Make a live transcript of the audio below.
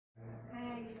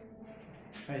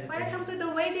Welcome to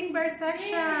the wading bear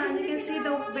section. You can see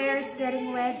the bears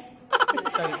getting wet.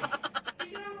 Sorry.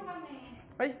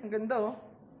 Ay, ang ganda oh.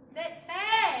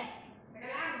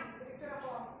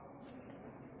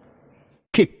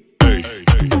 Kick.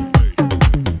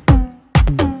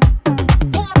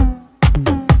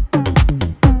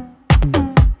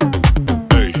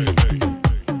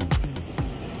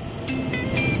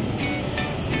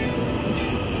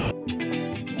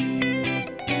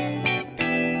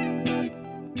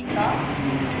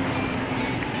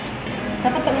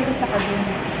 Dapat tagin sa kabin.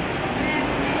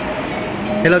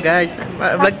 Hello guys,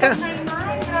 vlog ka.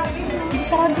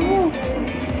 Sarado.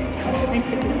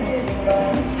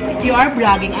 If you are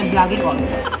vlogging, I'm vlogging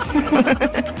also.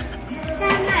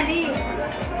 Saan nali?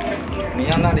 你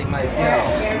要那里买票，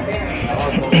然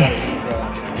后从那里骑车。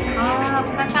Ah,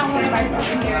 patawag ba?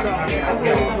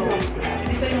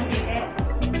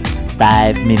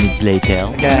 5 minutes later.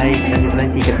 Guys, ano na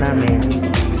yung ticket namin?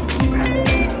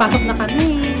 Pasok na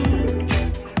kami.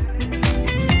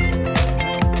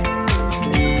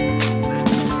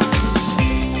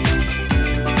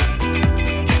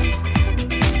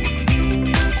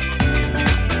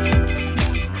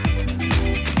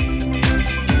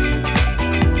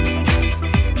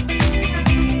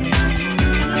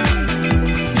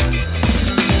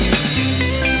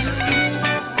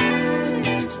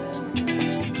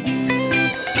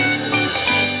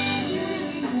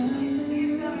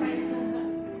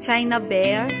 China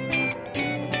bear.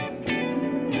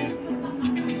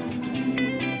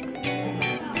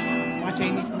 Mga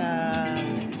Chinese na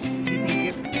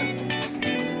disingkit.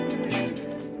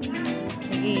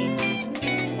 Sige.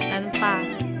 Ano pa?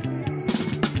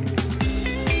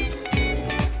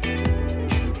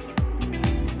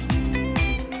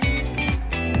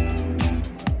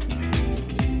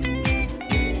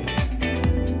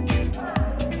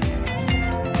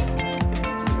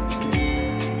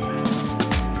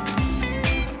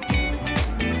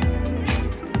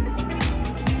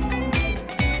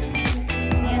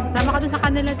 Tama ka dun sa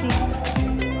kanila, Tim.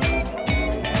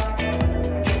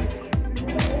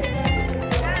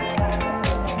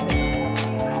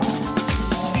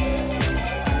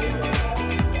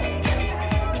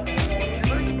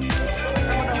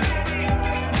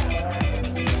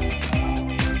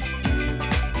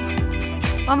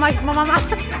 Mama.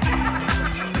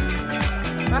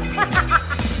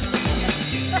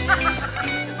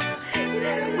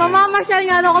 Mamamasyal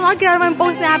nga daw kung makikita mo yung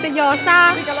post ni Ate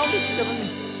Diyosa. Ay, kala ko picture naman eh.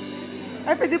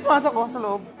 Ay, pwede pumasok ko sa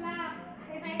loob.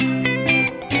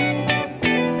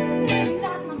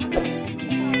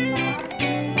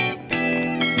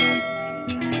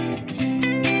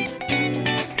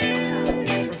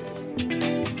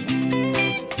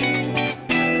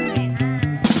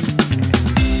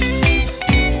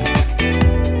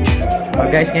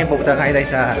 Guys, ngayon pupunta tayo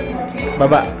sa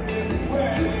baba.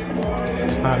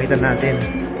 Makakita natin.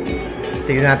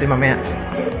 Tignan natin mamaya.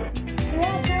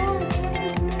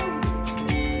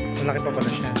 Malaki pa pala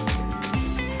siya.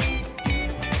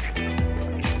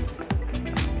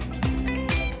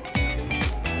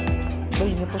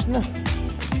 Ay, napos na.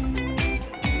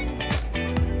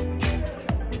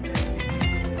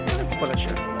 Malaki pa pala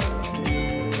siya.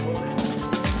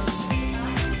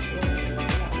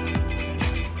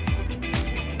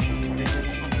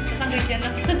 Hanggang dyan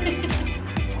lang.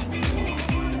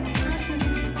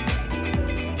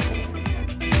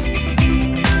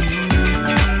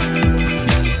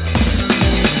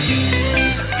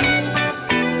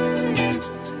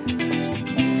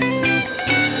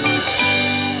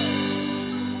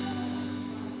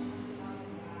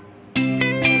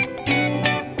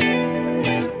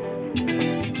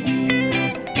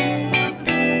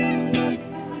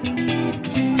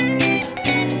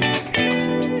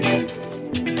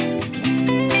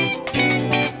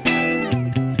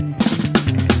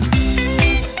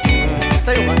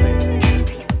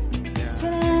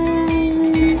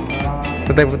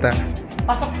 Saan tayo punta?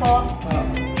 Pasok po.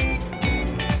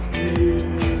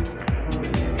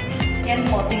 Yan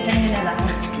po, tignan nyo na lang.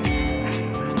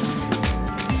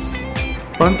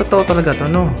 Parang totoo talaga to,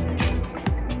 no?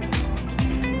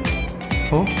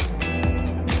 Oh?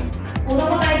 Una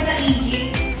po tayo sa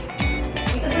Egypt.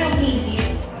 Ito po yung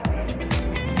Egypt.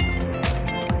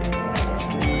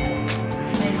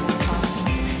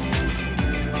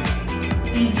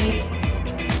 Egypt.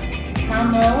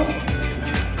 Camel.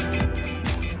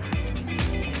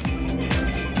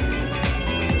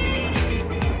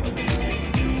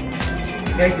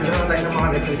 Guys, ito naman tayo ng mga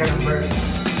replica ng bird.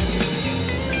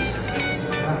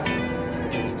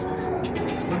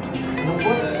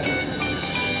 Lungkot.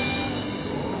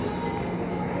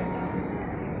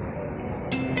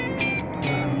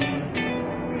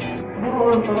 Siguro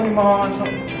siguro ito, yung mga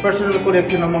personal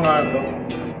collection ng mga ito.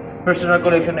 Personal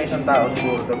collection na isang tao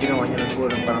siguro ito. Ginawa niya na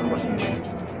siguro ng parang museum.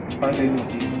 Parang ito yung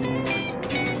museum.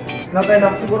 Natay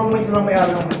na, siguro may isa lang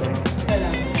may-ari ng ito.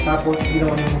 Tapos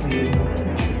ginawa ng museum.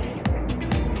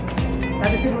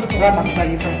 Sabi siguro ito. Pasok tayo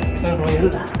dito. Ito royal.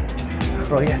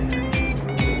 Royal.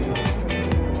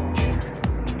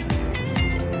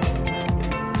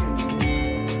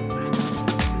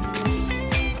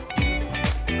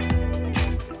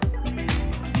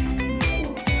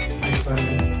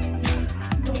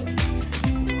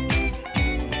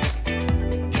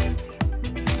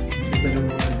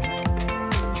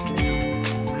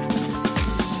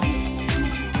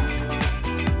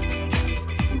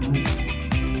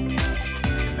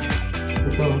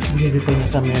 Dito niya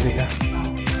sa Amerika.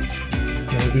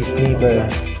 May Disney Bear.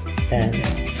 And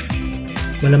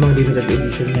malamang limited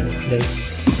edition yan, guys.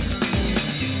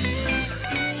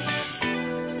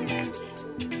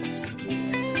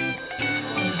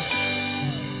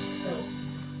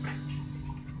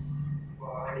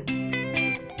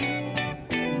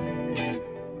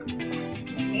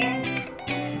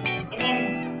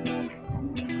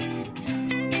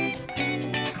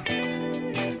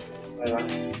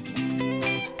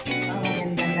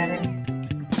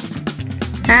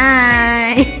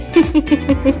 Hi!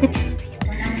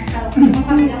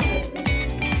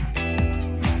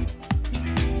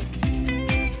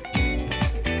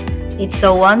 It's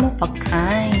a one of a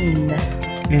kind.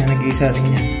 Yan, nag-iisa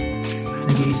rin yan.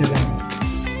 Nag-iisa lang.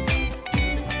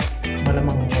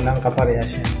 Malamang walang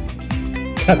kaparehas yan.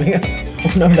 Sabi nga,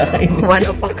 unang nakain. One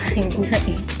of a kind na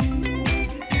eh.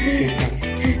 Okay, guys.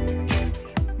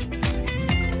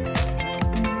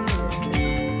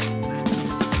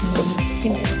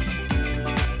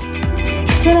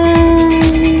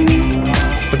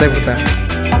 Puta.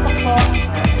 Pasok po.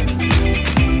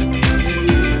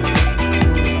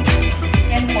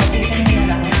 Yan po, tignan nyo na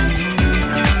lang.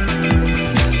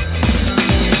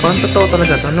 Parang totoo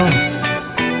talaga ito, no?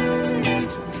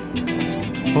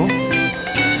 Oh?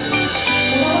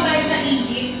 Pumunta tayo sa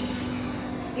Egypt.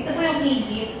 Ito po yung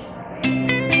Egypt.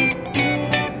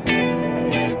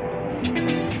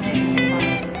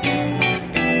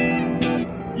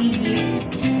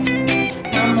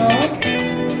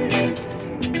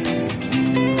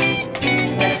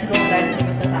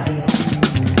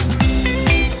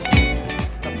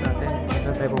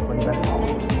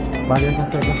 Bali sa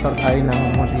second floor tayo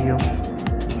ng museum.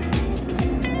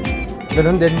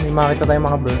 Ganun din, may makita tayong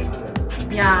mga bird.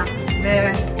 Yeah,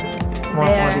 bear. Mga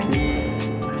Bear. quality.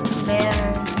 Bear.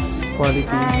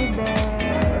 Quality. Hi, bear.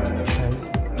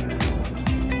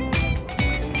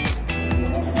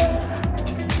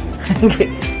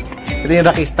 Ito yung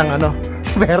rakistang ano,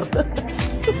 bear.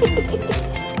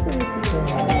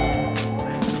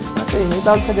 Ate, may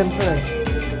tawag sa ganito eh.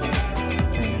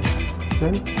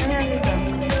 Ayun. Ayan dito.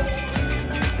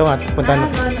 Ito nga, punta na.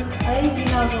 Ay,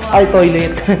 ginagawa. Ay,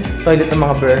 toilet. Toilet ng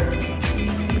mga bear.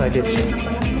 Toilet siya.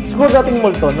 Siguro dating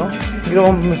mall to, no?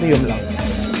 Ginawang museum lang.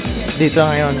 Dito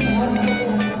ngayon.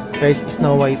 Guys,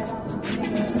 Snow White.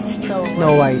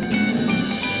 Snow White.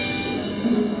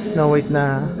 Snow White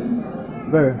na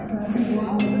bear.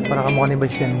 Parang kamukha ni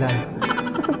Vice Ganda.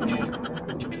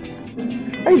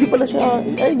 Ay, di pala siya.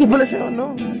 Ay, di pala siya,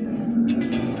 ano?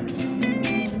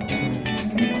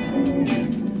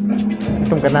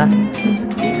 Gutom ka na?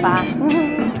 Di pa.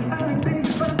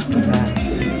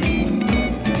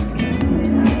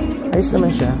 Ayos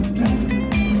naman siya.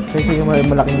 Kasi yung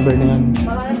malaking bear na yun.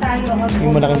 Baka tayo.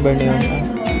 Yung malaking bear na yun.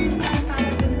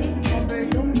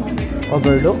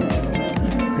 Overlook?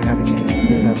 Tingnan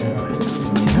natin.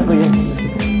 Sino ko yan?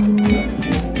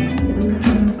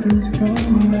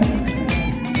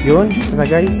 Yun. Ito na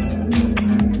guys.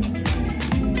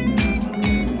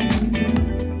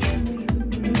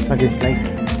 Mag-dislike.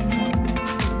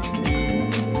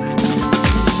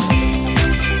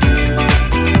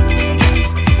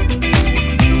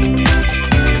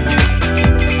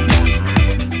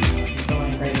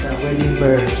 Wedding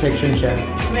bear section siya.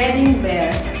 Wedding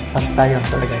bear. Pasok tayo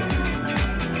talaga.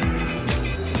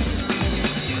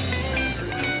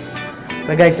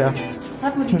 Ito guys, oh.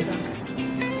 Harap mo dito.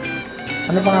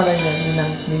 Ano pangalan niya?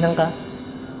 Ninang? Ninang ka?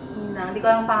 Hindi ko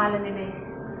alam pangalan nila eh.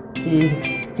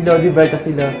 Si Lodi Bear at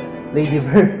si Lady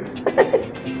Bear.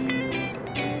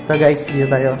 Ito guys, dito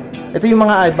tayo. Ito yung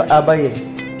mga abay eh.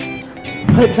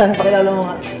 Pakilala mo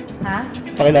nga. Ha?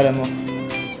 Pakilala mo.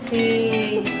 Si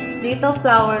Little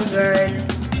Flower Girl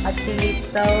at si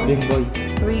Little Ring Boy.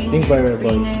 Ring Bearer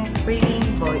Boy.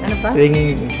 Ringing Boy. Ano pa?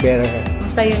 Ringing Bearer.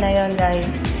 Basta yun na yun,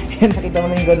 guys. Nakita mo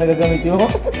na yung gown na gagamitin mo.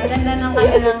 Maganda ng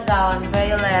kanilang gown.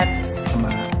 Violets. Tama.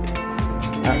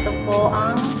 Ito po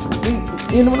ang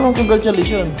Yun naman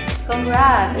congratulations.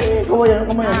 congrats. Kamayan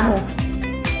mo.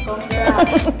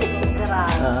 Congrats.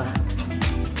 Congrats.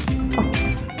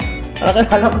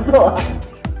 Nakakala ko to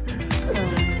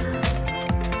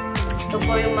Ito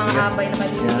po yung mga abay na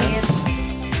maliliit.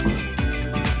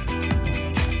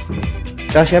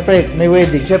 Kaya syempre, may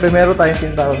wedding. Syempre, meron tayong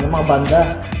tinatawag ng mga banda.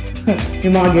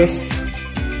 Yung mga guests.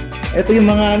 Ito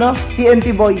yung mga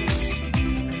TNT Boys.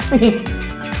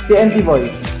 TNT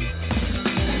Boys.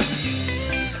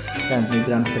 Yan, may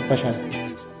drum set pa siya.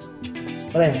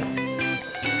 Pare.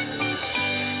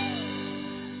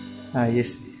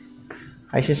 Yes.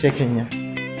 Ayos yung section niya.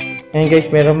 Ngayon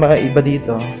guys, meron mga iba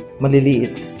dito.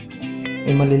 Maliliit.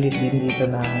 May maliliit din dito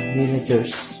na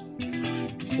miniatures.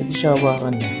 Pwede siya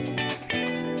hawakan niya.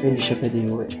 Hindi siya pwede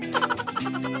uwi.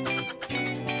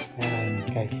 Ayan,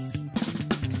 guys.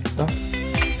 Ito.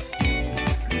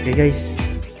 Okay, guys.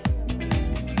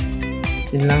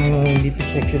 Yun lang dito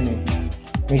section eh.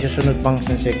 May susunod pang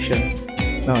isang section.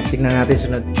 No, tingnan natin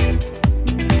sunod.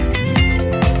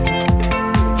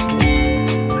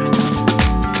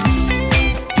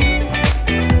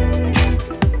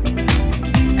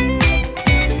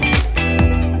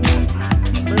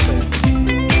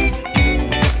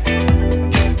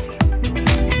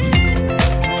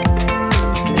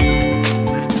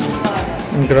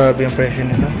 Grabe ang presyo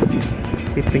nito.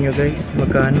 Isipin nyo guys,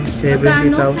 magkano?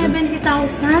 70,000?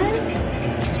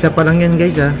 70,000? Isa pa lang yan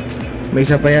guys ha. May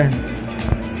isa pa yan.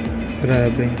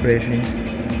 Grabe ang presyo niya.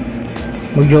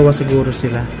 Magjowa siguro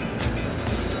sila.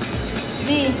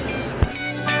 Di.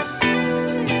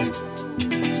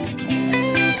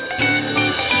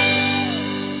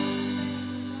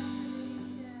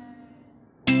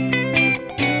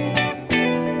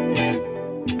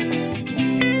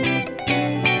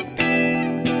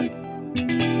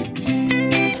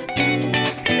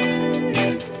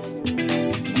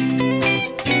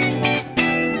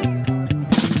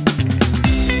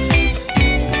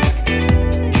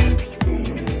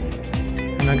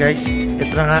 Guys,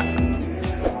 ito na nga.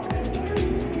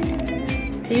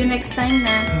 See you next time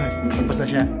na. Tapos na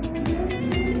siya.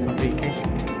 Okay guys.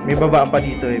 May babaan pa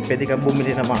dito eh. Pwede kang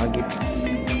bumili ng mga gift.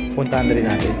 Puntahan na rin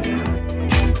natin.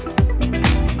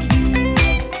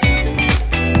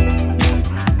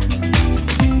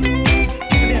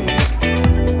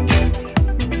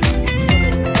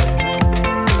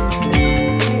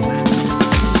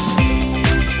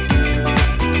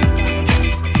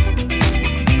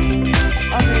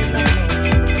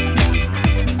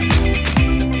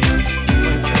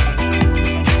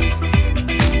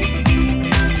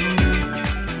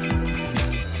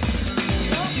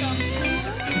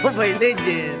 Mobile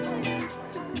Legends.